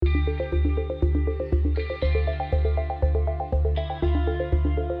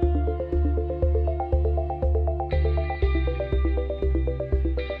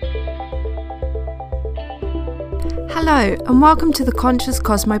Hello and welcome to the Conscious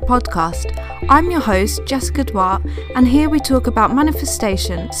Cosmo podcast. I'm your host, Jessica Duarte, and here we talk about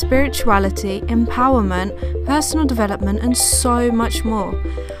manifestation, spirituality, empowerment, personal development, and so much more.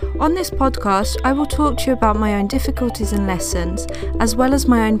 On this podcast, I will talk to you about my own difficulties and lessons, as well as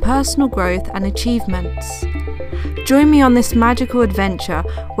my own personal growth and achievements. Join me on this magical adventure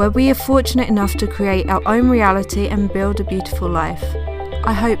where we are fortunate enough to create our own reality and build a beautiful life.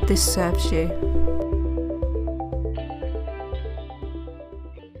 I hope this serves you.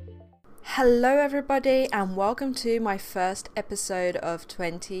 Hello everybody and welcome to my first episode of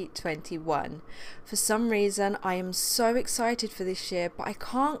 2021. For some reason I am so excited for this year, but I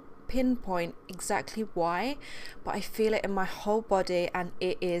can't pinpoint exactly why, but I feel it in my whole body and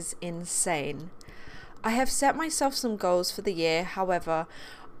it is insane. I have set myself some goals for the year, however,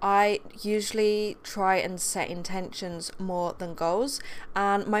 I usually try and set intentions more than goals,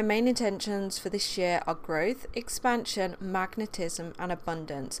 and my main intentions for this year are growth, expansion, magnetism and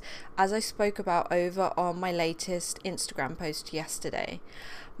abundance, as I spoke about over on my latest Instagram post yesterday.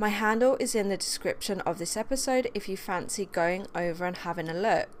 My handle is in the description of this episode if you fancy going over and having a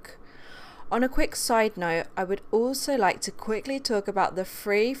look. On a quick side note, I would also like to quickly talk about the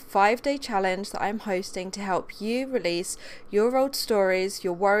free 5-day challenge that I'm hosting to help you release your old stories,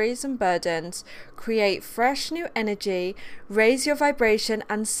 your worries and burdens, create fresh new energy, raise your vibration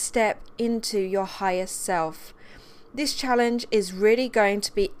and step into your highest self. This challenge is really going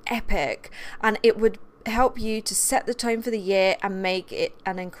to be epic and it would help you to set the tone for the year and make it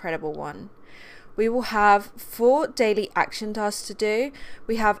an incredible one. We will have 4 daily action tasks to do.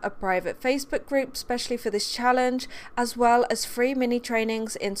 We have a private Facebook group specially for this challenge, as well as free mini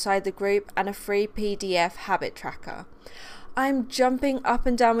trainings inside the group and a free PDF habit tracker. I'm jumping up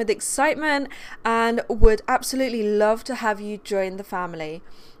and down with excitement and would absolutely love to have you join the family.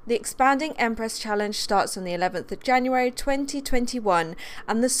 The Expanding Empress Challenge starts on the 11th of January 2021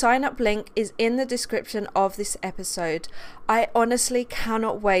 and the sign up link is in the description of this episode. I honestly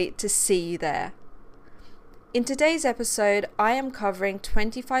cannot wait to see you there. In today's episode, I am covering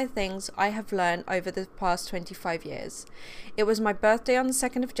 25 things I have learned over the past 25 years. It was my birthday on the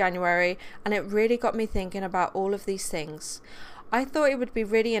 2nd of January and it really got me thinking about all of these things. I thought it would be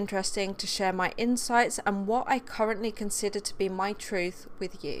really interesting to share my insights and what I currently consider to be my truth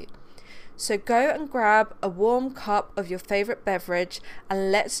with you. So go and grab a warm cup of your favorite beverage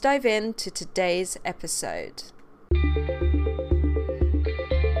and let's dive into today's episode.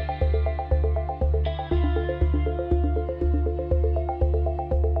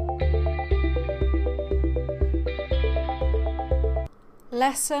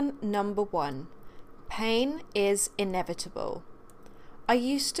 Lesson number 1. Pain is inevitable. I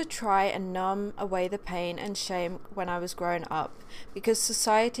used to try and numb away the pain and shame when I was growing up because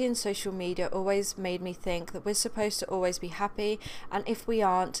society and social media always made me think that we're supposed to always be happy, and if we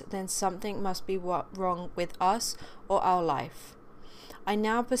aren't, then something must be wrong with us or our life. I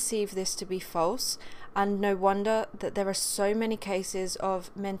now perceive this to be false, and no wonder that there are so many cases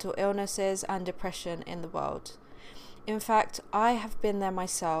of mental illnesses and depression in the world. In fact, I have been there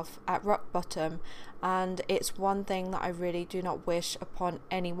myself at rock bottom, and it's one thing that I really do not wish upon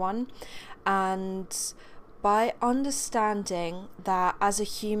anyone. And by understanding that as a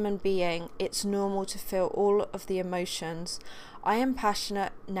human being, it's normal to feel all of the emotions, I am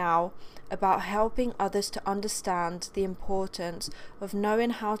passionate now about helping others to understand the importance of knowing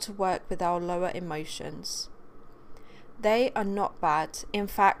how to work with our lower emotions. They are not bad. In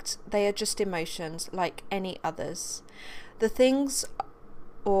fact, they are just emotions like any others. Things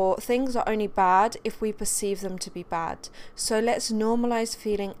are only bad if we perceive them to be bad. So let's normalize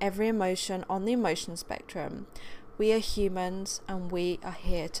feeling every emotion on the emotion spectrum. We are humans and we are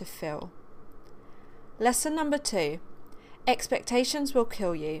here to feel. Lesson number 2. Expectations will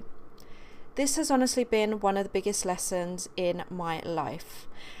kill you. This has honestly been one of the biggest lessons in my life.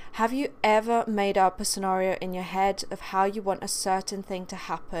 Have you ever made up a scenario in your head of how you want a certain thing to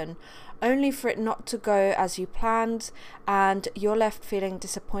happen, only for it not to go as you planned, and you're left feeling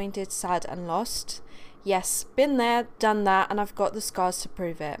disappointed, sad and lost? Yes, been there, done that, and I've got the scars to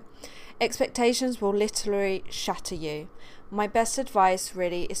prove it. Expectations will literally shatter you. My best advice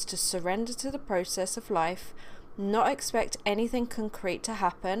really is to surrender to the process of life, not expect anything concrete to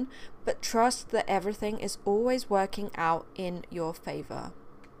happen, but trust that everything is always working out in your favor.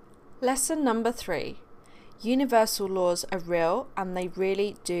 Lesson number 3. Universal laws are real and they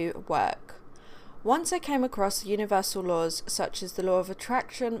really do work. Once I came across universal laws such as the law of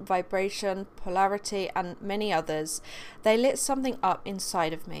attraction, vibration, polarity, and many others, they lit something up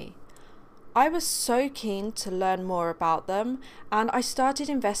inside of me. I was so keen to learn more about them, and I started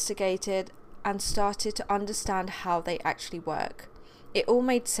investigating and started to understand how they actually work. It all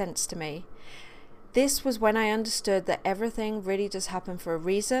made sense to me. This was when I understood that everything really does happen for a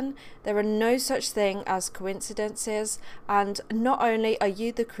reason. There are no such thing as coincidences, and not only are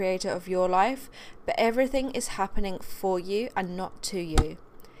you the creator of your life, but everything is happening for you and not to you.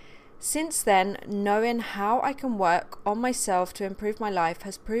 Since then, knowing how I can work on myself to improve my life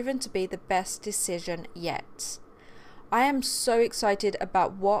has proven to be the best decision yet. I am so excited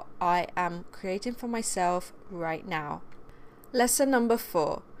about what I am creating for myself right now. Lesson number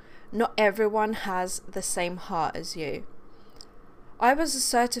 4. Not everyone has the same heart as you. I was a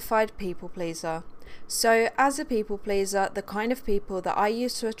certified people pleaser. So as a people pleaser, the kind of people that I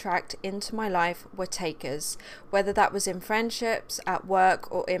used to attract into my life were takers, whether that was in friendships, at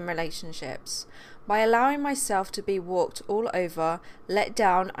work, or in relationships. By allowing myself to be walked all over, let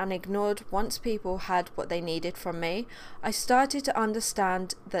down, and ignored once people had what they needed from me, I started to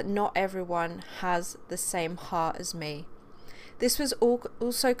understand that not everyone has the same heart as me. This was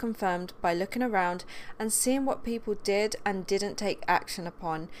also confirmed by looking around and seeing what people did and didn't take action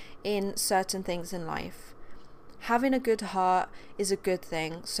upon in certain things in life. Having a good heart is a good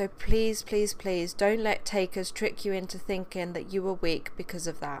thing, so please, please, please don't let takers trick you into thinking that you are weak because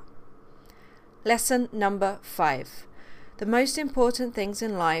of that. Lesson number 5. The most important things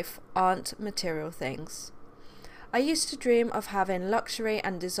in life aren't material things. I used to dream of having luxury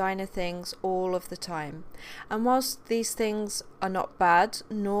and designer things all of the time. And whilst these things are not bad,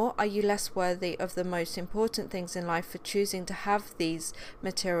 nor are you less worthy of the most important things in life for choosing to have these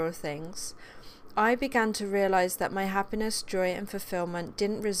material things, I began to realize that my happiness, joy, and fulfillment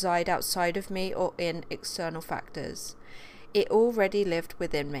didn't reside outside of me or in external factors. It already lived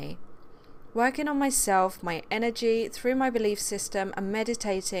within me. Working on myself, my energy, through my belief system, and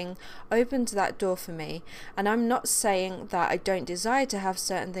meditating opened that door for me. And I'm not saying that I don't desire to have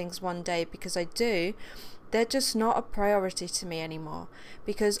certain things one day, because I do. They're just not a priority to me anymore,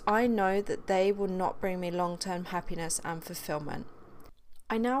 because I know that they will not bring me long-term happiness and fulfillment.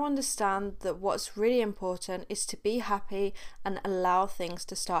 I now understand that what's really important is to be happy and allow things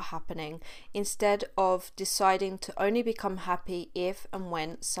to start happening, instead of deciding to only become happy if and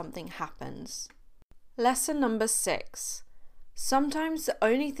when something happens. Lesson number 6. Sometimes the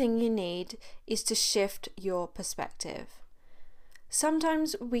only thing you need is to shift your perspective.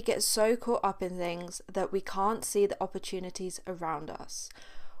 Sometimes we get so caught up in things that we can't see the opportunities around us.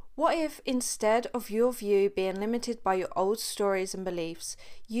 What if instead of your view being limited by your old stories and beliefs,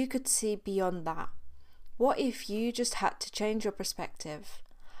 you could see beyond that? What if you just had to change your perspective?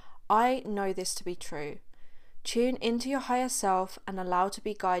 I know this to be true. Tune into your higher self and allow to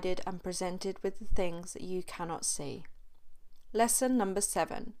be guided and presented with the things that you cannot see. Lesson number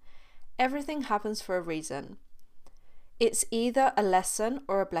 7. Everything happens for a reason. It's either a lesson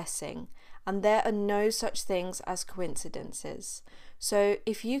or a blessing, and there are no such things as coincidences. So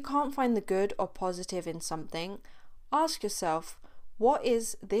if you can't find the good or positive in something, ask yourself, what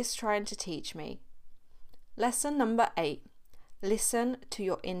is this trying to teach me? Lesson number 8. Listen to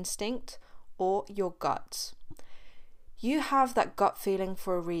your instinct or your gut. You have that gut feeling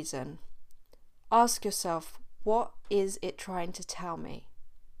for a reason. Ask yourself, what is it trying to tell me?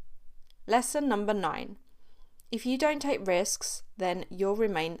 Lesson number 9. If you don't take risks, then you'll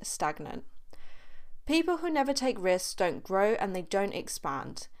remain stagnant. People who never take risks don't grow and they don't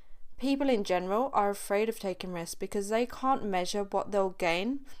expand. People in general are afraid of taking risks because they can't measure what they'll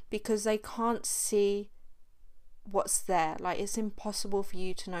gain, because they can't see what's there. Like, it's impossible for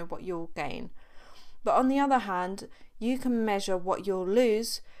you to know what you'll gain. But on the other hand, you can measure what you'll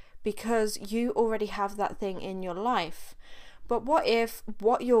lose because you already have that thing in your life. But what if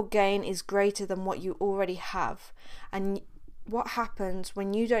what you'll gain is greater than what you already have? And what happens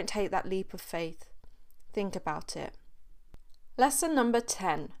when you don't take that leap of faith? Think about it. Lesson number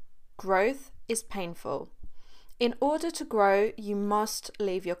 10. Growth is painful. In order to grow, you must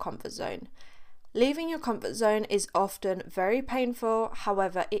leave your comfort zone. Leaving your comfort zone is often very painful.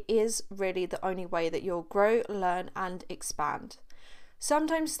 However, it is really the only way that you'll grow, learn, and expand.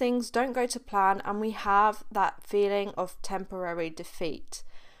 Sometimes things don't go to plan and we have that feeling of temporary defeat.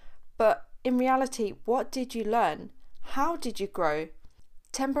 But in reality, what did you learn? How did you grow?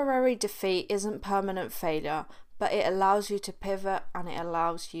 Temporary defeat isn't permanent failure, but it allows you to pivot and it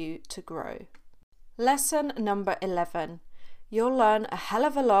allows you to grow. Lesson number 11. You'll learn a hell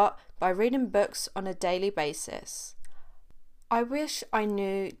of a lot by reading books on a daily basis. I wish I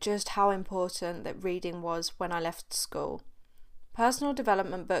knew just how important that reading was when I left school. Personal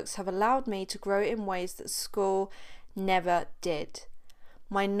development books have allowed me to grow in ways that school never did.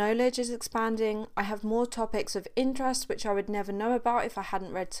 My knowledge is expanding. I have more topics of interest which I would never know about if I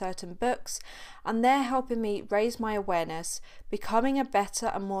hadn't read certain books, and they're helping me raise my awareness, becoming a better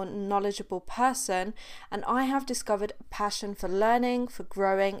and more knowledgeable person, and I have discovered a passion for learning, for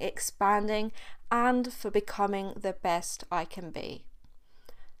growing, expanding, and for becoming the best I can be.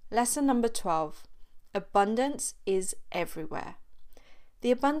 Lesson number 12. Abundance is everywhere.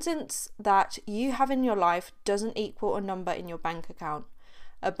 The abundance that you have in your life doesn't equal a number in your bank account.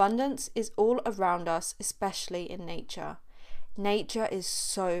 Abundance is all around us, especially in nature. Nature is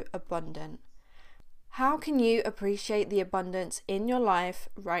so abundant. How can you appreciate the abundance in your life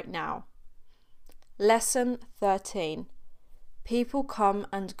right now? Lesson 13. People come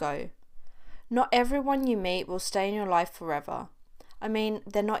and go. Not everyone you meet will stay in your life forever. I mean,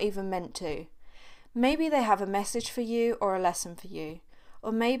 they're not even meant to. Maybe they have a message for you or a lesson for you.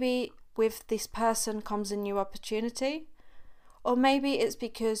 Or maybe with this person comes a new opportunity. Or maybe it's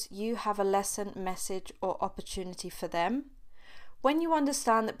because you have a lesson, message, or opportunity for them. When you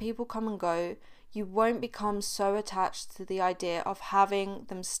understand that people come and go, you won't become so attached to the idea of having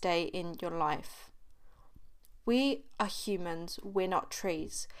them stay in your life. We are humans, we're not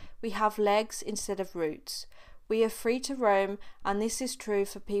trees. We have legs instead of roots. We are free to roam, and this is true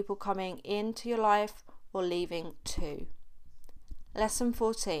for people coming into your life or leaving too. Lesson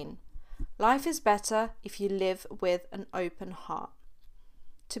 14. Life is better if you live with an open heart.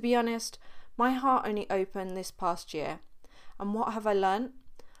 To be honest, my heart only opened this past year. And what have I learned?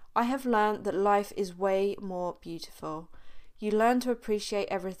 I have learned that life is way more beautiful. You learn to appreciate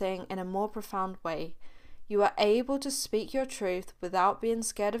everything in a more profound way. You are able to speak your truth without being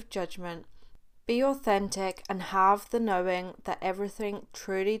scared of judgment, be authentic, and have the knowing that everything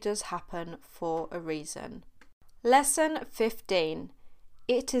truly does happen for a reason. Lesson 15.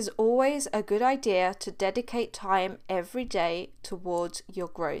 It is always a good idea to dedicate time every day towards your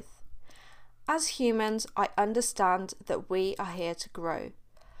growth. As humans, I understand that we are here to grow.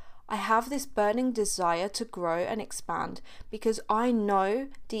 I have this burning desire to grow and expand because I know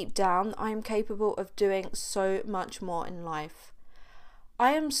deep down I am capable of doing so much more in life.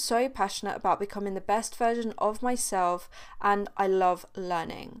 I am so passionate about becoming the best version of myself, and I love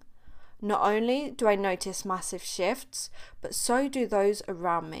learning. Not only do I notice massive shifts, but so do those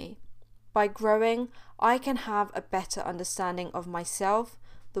around me. By growing, I can have a better understanding of myself,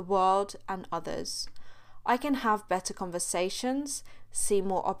 the world, and others. I can have better conversations, see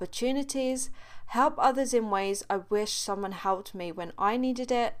more opportunities, help others in ways I wish someone helped me when I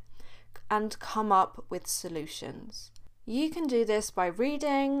needed it, and come up with solutions. You can do this by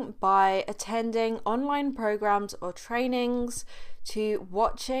reading, by attending online programs or trainings, to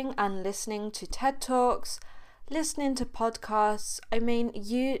watching and listening to TED Talks, listening to podcasts,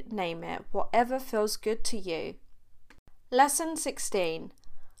 you name it, whatever feels good to you. Lesson 16.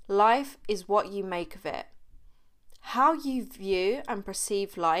 Life is what you make of it. How you view and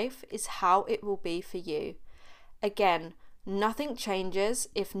perceive life is how it will be for you. Again, nothing changes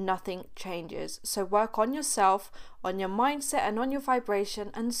if nothing changes. So work on yourself, on your mindset, and on your vibration,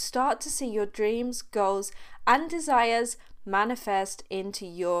 and start to see your dreams, goals, and desires manifest into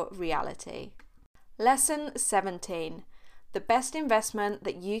your reality. Lesson 17. The best investment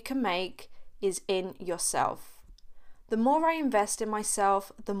that you can make is in yourself. The more I invest in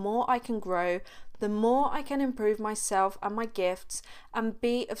myself, the more I can grow, the more I can improve myself and my gifts and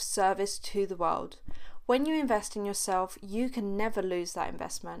be of service to the world. When you invest in yourself, you can never lose that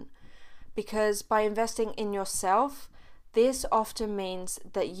investment, because by investing in yourself, this often means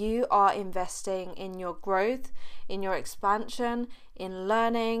that you are investing in your growth, in your expansion, in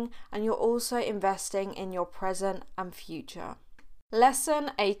learning, and you're also investing in your present and future.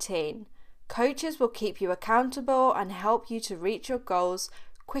 Lesson 18. Coaches will keep you accountable and help you to reach your goals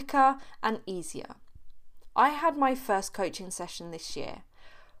quicker and easier. I had my first coaching session this year,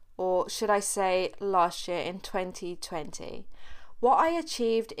 or should I say last year in 2020. What I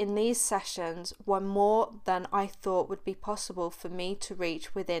achieved in these sessions were more than I thought would be possible for me to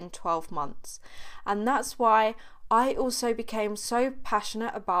reach within 12 months. And that's why I also became so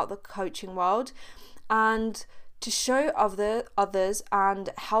passionate about the coaching world, and to show others and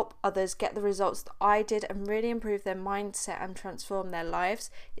help others get the results that I did and really improve their mindset and transform their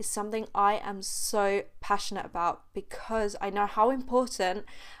lives is something I am so passionate about, because I know how important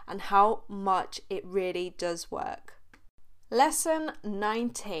and how much it really does work. Lesson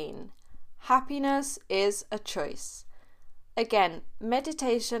 19. Happiness is a choice. Again,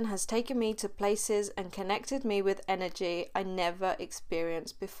 meditation has taken me to places and connected me with energy I never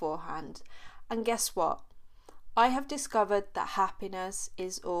experienced beforehand. And guess what? I have discovered that happiness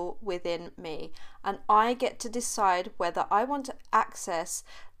is all within me, and I get to decide whether I want to access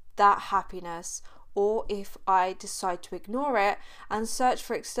that happiness or if I decide to ignore it and search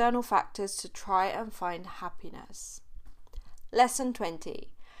for external factors to try and find happiness. Lesson 20.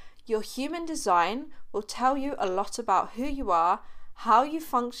 Your human design will tell you a lot about who you are, how you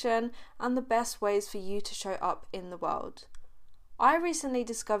function, and the best ways for you to show up in the world. I recently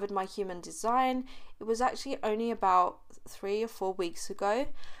discovered my human design. It was actually only about 3 or 4 weeks ago,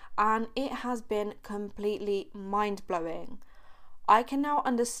 and it has been completely mind-blowing. I can now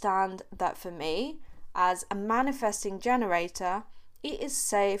understand that for me, as a manifesting generator, it is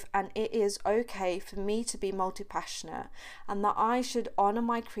safe and it is okay for me to be multi-passionate, and that I should honor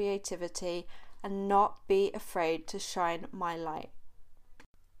my creativity and not be afraid to shine my light.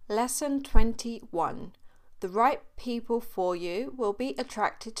 Lesson 21. The right people for you will be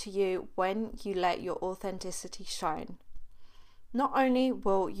attracted to you when you let your authenticity shine. Not only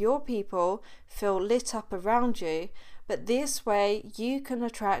will your people feel lit up around you, but this way you can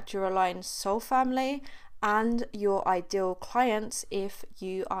attract your aligned soul family and your ideal clients if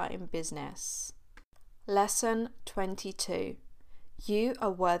you are in business. Lesson 22. You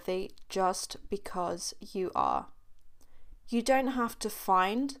are worthy just because you are. You don't have to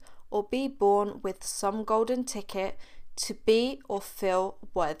find or be born with some golden ticket to be or feel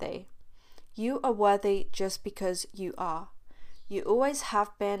worthy. You are worthy just because you are. You always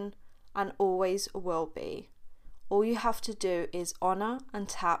have been and always will be. All you have to do is honor and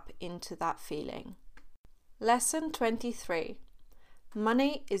tap into that feeling. Lesson 23.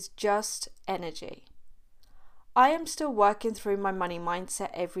 Money is just energy. I am still working through my money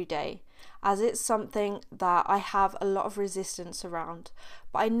mindset every day, as it's something that I have a lot of resistance around,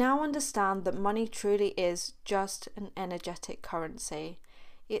 but I now understand that money truly is just an energetic currency.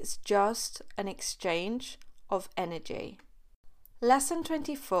 It's just an exchange of energy. Lesson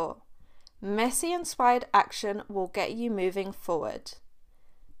 24. Messy inspired action will get you moving forward.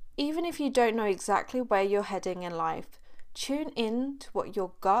 Even if you don't know exactly where you're heading in life, tune in to what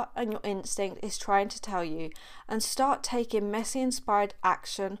your gut and your instinct is trying to tell you and start taking messy inspired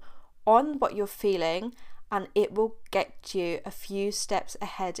action on what you're feeling, and it will get you a few steps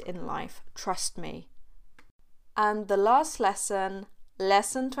ahead in life. Trust me. And the last lesson,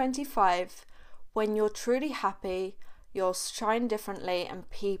 lesson 25, when you're truly happy, you'll shine differently and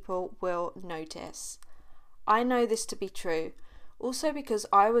people will notice. I know this to be true. Also because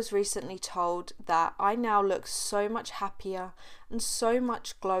I was recently told that I now look so much happier and so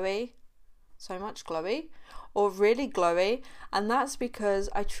much glowy, or really glowy, and that's because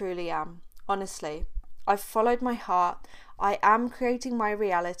I truly am. Honestly, I've followed my heart. I am creating my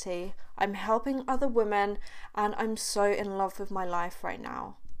reality. I'm helping other women, and I'm so in love with my life right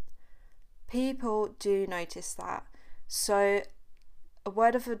now. People do notice that. So a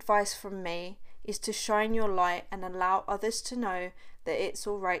word of advice from me is to shine your light and allow others to know that it's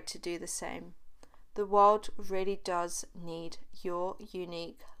all right to do the same. The world really does need your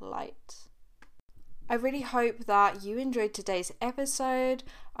unique light. I really hope that you enjoyed today's episode.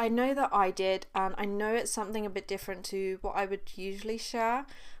 I know that I did, and I know it's something a bit different to what I would usually share,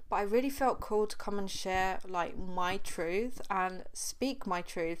 but I really felt called to come and share my truth and speak my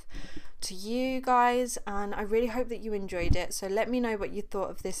truth to you guys, and I really hope that you enjoyed it. So let me know what you thought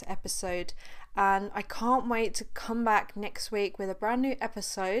of this episode, and I can't wait to come back next week with a brand new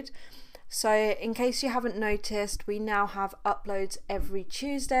episode. So in case you haven't noticed, we now have uploads every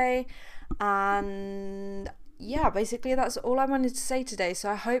Tuesday, and yeah, basically that's all I wanted to say today. So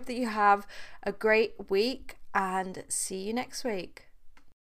I hope that you have a great week and see you next week.